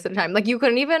could post at a time. Like you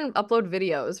couldn't even upload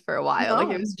videos for a while. Like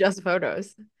it no. was just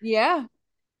photos. Yeah.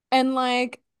 And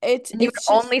like And you could it's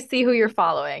just only see who you're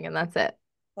following, and that's it.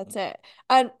 that's it.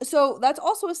 And so that's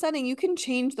also a setting. You can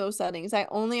change those settings. I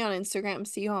only on Instagram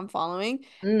see who I'm following.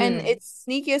 And Mm. it's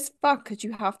sneaky as fuck because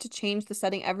you have to change the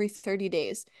setting every 30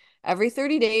 days. Every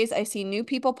 30 days, I see new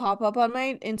people pop up on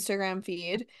my Instagram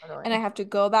feed, and I Annoying. have to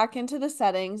go back into the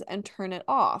settings and turn it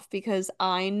off because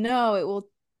I know it will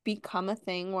become a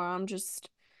thing where I'm just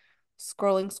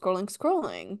scrolling, scrolling,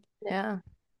 scrolling. Yeah.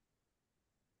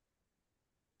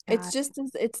 It's God, just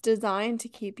it's designed to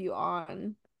keep you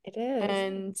on it is.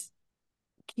 and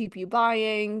keep you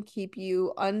buying, keep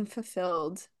you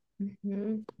unfulfilled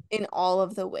Hmm. in all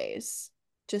of the ways.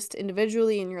 Just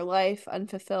individually in your life,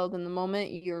 unfulfilled in the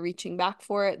moment you're reaching back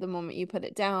for it, the moment you put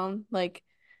it down. Like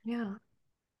Yeah.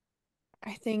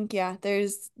 I think yeah,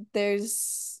 there's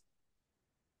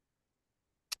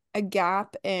a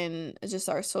gap in just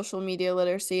our social media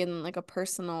literacy and like a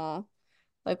personal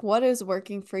like what is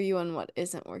working for you and what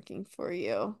isn't working for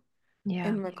you Yeah,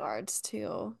 in regards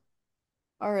to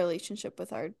our relationship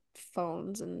with our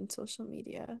phones and social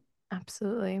media.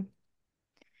 absolutely.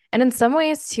 And in some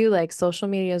ways too, like social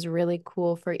media is really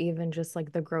cool for even just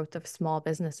like the growth of small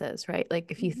businesses, right?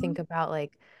 Like if you think Mhm. about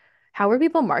like how are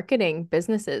people marketing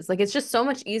businesses? Like it's just so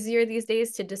much easier these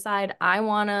days to decide I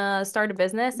want to start a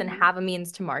business and Mhm. have a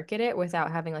means to market it without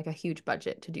having like a huge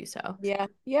budget to do so. Yeah,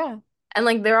 yeah. And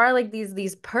like there are like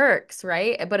these perks,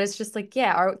 right? But it's just like,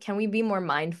 yeah, can we be more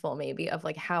mindful maybe of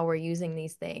like how we're using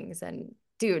these things? And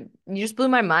dude, you just blew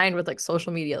my mind with like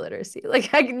social media literacy. Like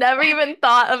I never even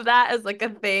thought of that as like a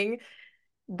thing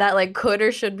that like could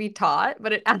or should be taught,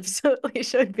 but it absolutely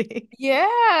should be. Yeah,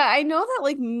 I know that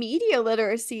like media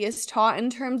literacy is taught in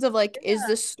terms of like, is Yeah.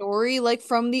 the story like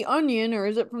from The Onion or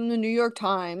is it from the New York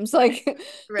Times? Like,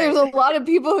 there's Right. a lot of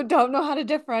people who don't know how to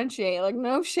differentiate. Like,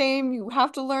 no shame, you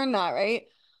have to learn that, right?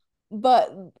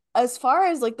 But as far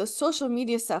as like the social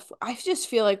media stuff, I just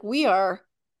feel like we are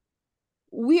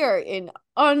in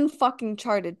unfucking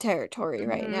charted territory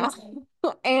right Hmm. now.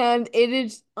 And it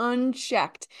is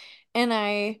unchecked. And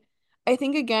I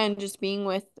think again, just being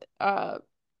with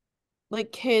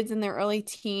like kids in their early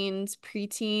teens,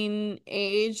 preteen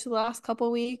age the last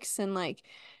couple weeks and like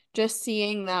just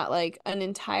seeing that like an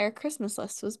entire Christmas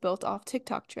list was built off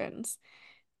TikTok trends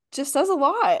just says a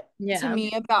lot to Yeah.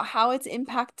 me about how it's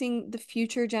impacting the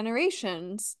future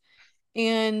generations.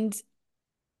 And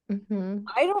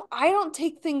Hmm. I don't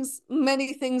take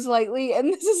many things lightly,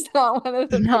 and this is not one of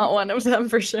the Not things. one of them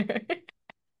for sure.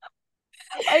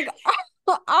 Like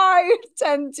I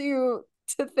tend to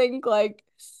think like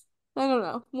I don't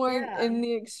know, more Yeah. in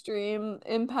the extreme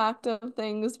impact of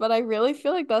things, but I really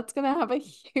feel like that's gonna have a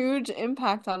huge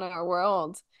impact on our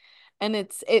world. And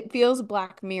it feels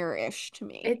Black Mirror-ish to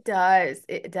me. It does.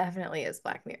 It definitely is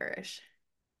Black Mirror-ish.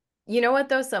 You know what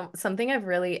though? Something I've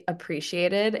really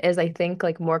appreciated is I think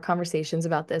like more conversations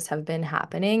about this have been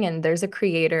happening. And there's a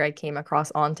creator I came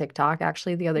across on TikTok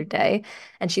actually the other Mhm. day,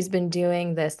 and she's been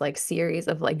doing this like series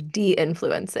of like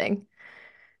de-influencing.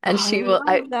 Oh, And I she will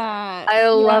love that. I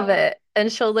love Yeah. it.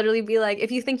 And she'll literally be like,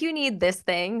 if you think you need this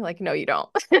thing, like, no, you don't.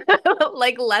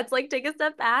 Like, let's like take a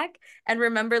step back and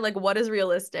remember like what is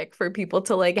realistic for people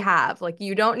to like have. Like,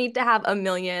 you don't need to have a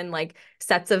million like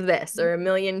sets of this or a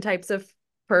million types of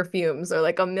perfumes or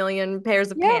like a million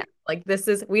pairs of Yeah. pants. Like,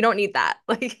 we don't need that.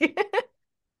 Like,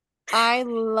 I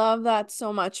love that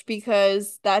so much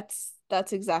because that's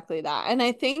exactly that. And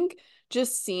I think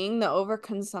just seeing the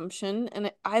overconsumption,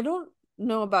 and I don't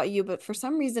know about you, but for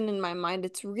some reason in my mind,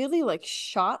 it's really like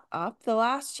shot up the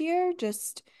last year,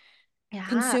 just yeah.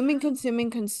 consuming, consuming,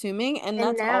 consuming. And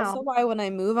And that's also now, why when I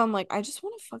move, I'm like, I just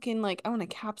want to fucking like, I want a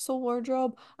capsule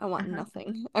wardrobe. I want uh-huh.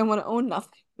 nothing. I want to own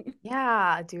nothing.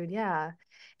 Yeah, dude, yeah.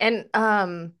 And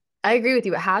I agree with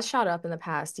you. It has shot up in the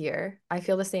past year. I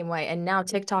feel the same way. And now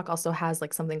TikTok also has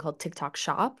like something called TikTok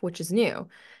Shop, which is new.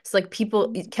 It's like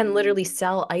people can literally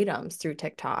sell items through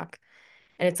TikTok,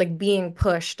 and it's like being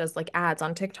pushed as like ads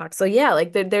on TikTok. So yeah,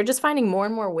 like they're just finding more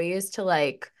and more ways to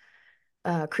like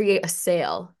create a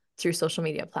sale through social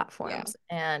media Yeah. platforms.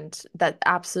 And that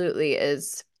absolutely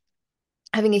is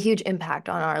having a huge impact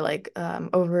on our like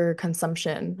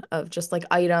overconsumption of just like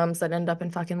items that end up in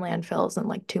fucking landfills in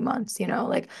like 2 months,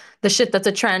 like the shit that's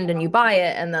a trend and you buy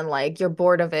it and then like you're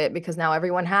bored of it because now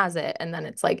everyone has it. And then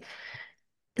it's like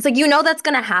that's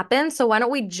gonna happen. So why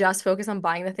don't we just focus on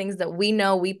buying the things that we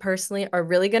know we personally are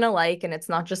really gonna like, and it's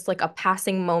not just like a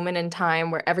passing moment in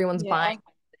time where everyone's buying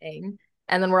Yeah. thing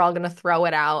and then we're all gonna throw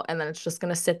it out and then it's just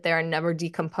gonna sit there and never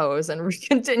decompose and we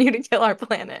continue to kill our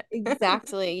planet.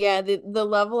 Exactly. Yeah, the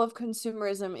level of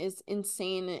consumerism is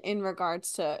insane in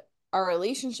regards to our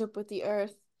relationship with the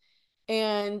earth.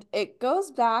 And it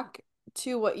goes back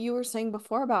to what you were saying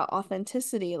before about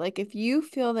authenticity. Like if you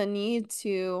feel the need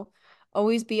to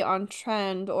always be on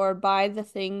trend or buy the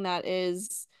thing that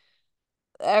is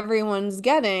everyone's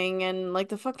getting and like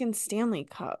the fucking Stanley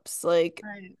Cups, like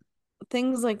Right.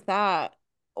 things like that.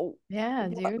 Yeah,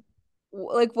 What dude.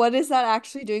 like what is that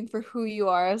actually doing for who you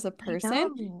are as a I person?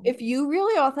 know. If you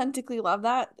really authentically love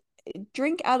that,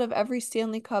 drink out of every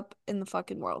Stanley Cup in the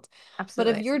fucking world. But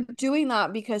if Absolutely. you're doing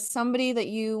that because somebody that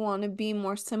you want to be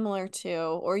more similar to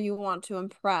or you want to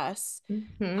impress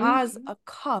Hmm. has a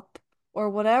cup or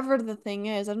whatever the thing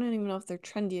is, I don't even know if they're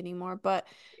trendy anymore, but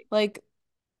like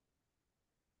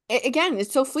again,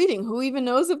 it's so fleeting. Who even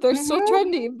knows if they're still Hmm.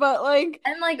 trendy? But like,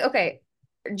 And like, okay,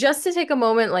 just to take a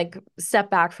moment, like step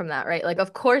back from that, right? Like,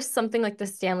 of course, something like the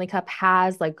Stanley Cup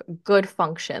has like good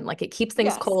function. Like it keeps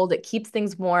things yes. cold, it keeps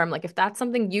things warm. Like if that's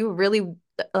something you really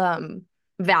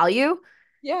value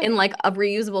Yeah. in like a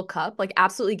reusable cup, like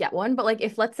absolutely get one. But like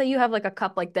if let's say you have like a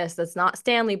cup like this that's not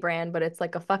Stanley brand, but it's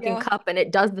like a fucking Yeah. cup and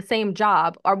it does the same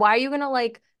job, or why are you gonna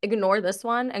like ignore this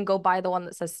one and go buy the one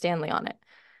that says Stanley on it?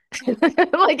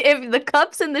 Like if the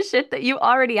cups and the shit that you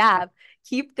already have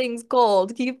keep things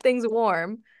cold, keep things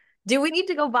warm, do we need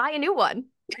to go buy a new one?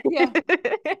 Yeah.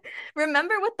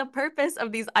 Remember what the purpose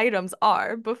of these items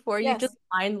are before you just Yes.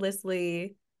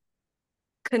 mindlessly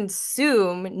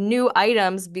consume new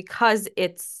items because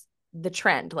it's the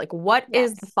trend. Like, what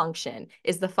is the Yes. function?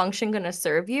 Is the function going to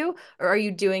serve you, or are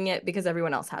you doing it because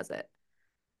everyone else has it?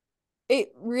 It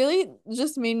really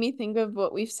just made me think of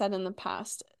what we've said in the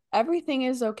past. Everything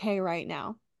is okay right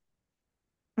now.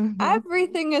 Hmm.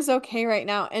 Everything is okay right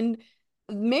now. And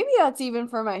maybe that's even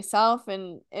for myself.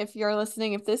 And if you're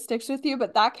listening, if this sticks with you,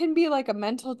 but that can be like a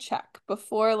mental check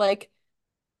before like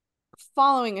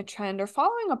following a trend or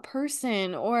following a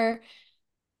person or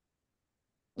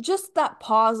just that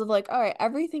pause of like, all right,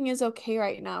 everything is okay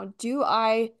right now. Do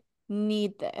I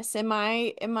need this? Am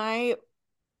I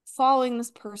following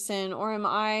this person or am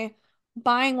I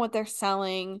buying what they're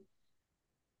selling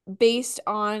based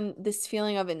on this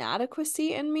feeling of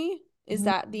inadequacy in me? Is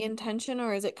that the intention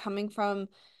or is it coming from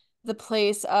the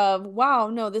place of, wow,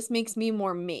 no, this makes me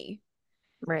more me?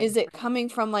 Right. Is it coming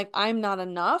from like, I'm not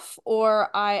enough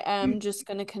or I am just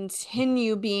going to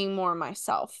continue being more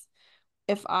myself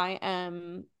if I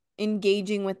am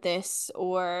engaging with this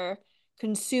or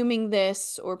consuming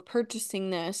this or purchasing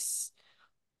this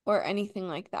or anything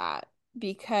like that?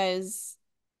 Because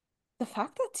the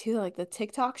fact that too, like the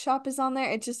TikTok shop is on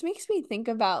there, it just makes me think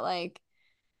about like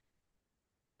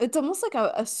it's almost like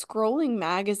a scrolling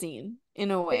magazine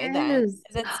in a way then. It is.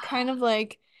 That's kind of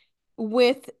like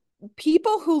with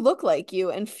people who look like you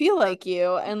and feel like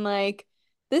you and like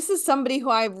this is somebody who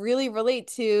I really relate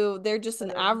to. They're just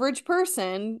an average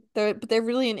person. They're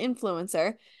really an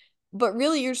influencer. But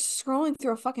really you're scrolling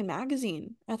through a fucking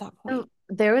magazine at that So point.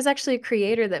 there was actually a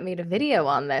creator that made a video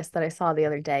on this that I saw the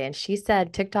other day, and she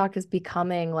said TikTok is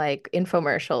becoming like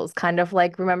infomercials, kind of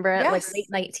like remember it like late Yes,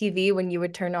 night TV when you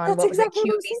would turn on that's what was it, exactly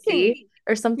what I was thinking. QVC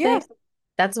or something? Yeah.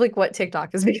 That's like what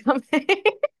TikTok is becoming.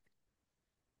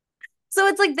 So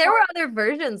it's like there were other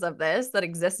versions of this that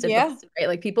existed before, Yeah. right?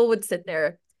 Like people would sit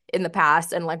there in the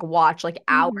past and like watch like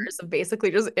Hmm. hours of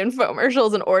basically just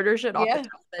infomercials and order shit off the Yeah.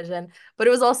 television. But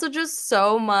it was also just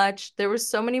so much, there was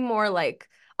so many more like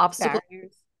obstacles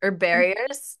Barriers. or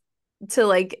barriers to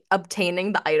like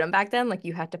obtaining the item back then. Like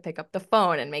you had to pick up the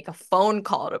phone and make a phone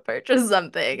call to purchase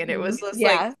something. And it was just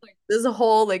like Yeah. this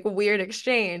whole like weird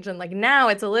exchange. And like now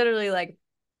it's literally like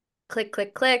click,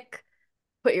 click, click,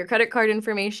 put your credit card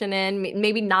information in,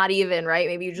 maybe not even, right?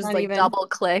 Maybe you just Not like even. double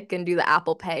click and do the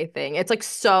Apple Pay thing. It's like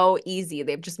so easy.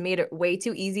 They've just made it way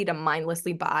too easy to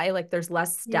mindlessly buy. Like there's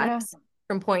less Yeah. steps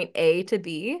from point A to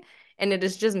B, and it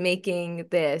is just making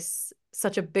this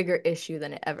such a bigger issue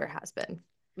than it ever has been.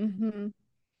 Hmm.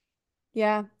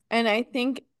 Yeah. And I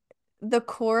think the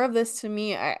core of this to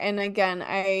me, and again,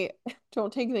 I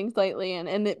don't take things lightly and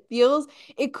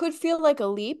it could feel like a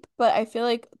leap, but I feel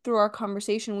like through our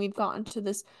conversation, we've gotten to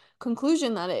this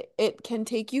conclusion that it can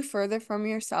take you further from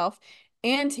yourself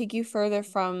and take you further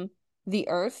from the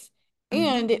earth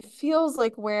And it feels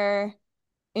like we're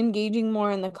engaging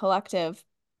more in the collective,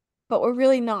 but we're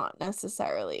really not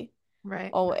necessarily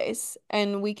Right. always.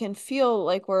 And we can feel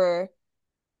like we're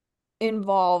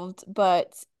involved,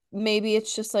 but maybe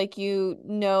it's just like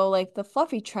like the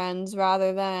fluffy trends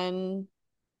rather than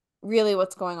really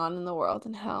what's going on in the world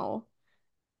and how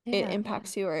it Yeah,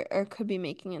 impacts you or could be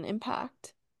making an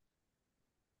impact.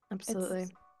 absolutely.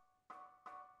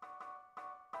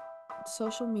 It's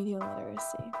social media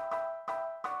literacy.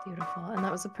 Beautiful. And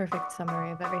that was a perfect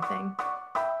summary of everything.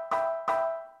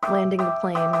 Landing the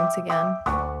plane once again.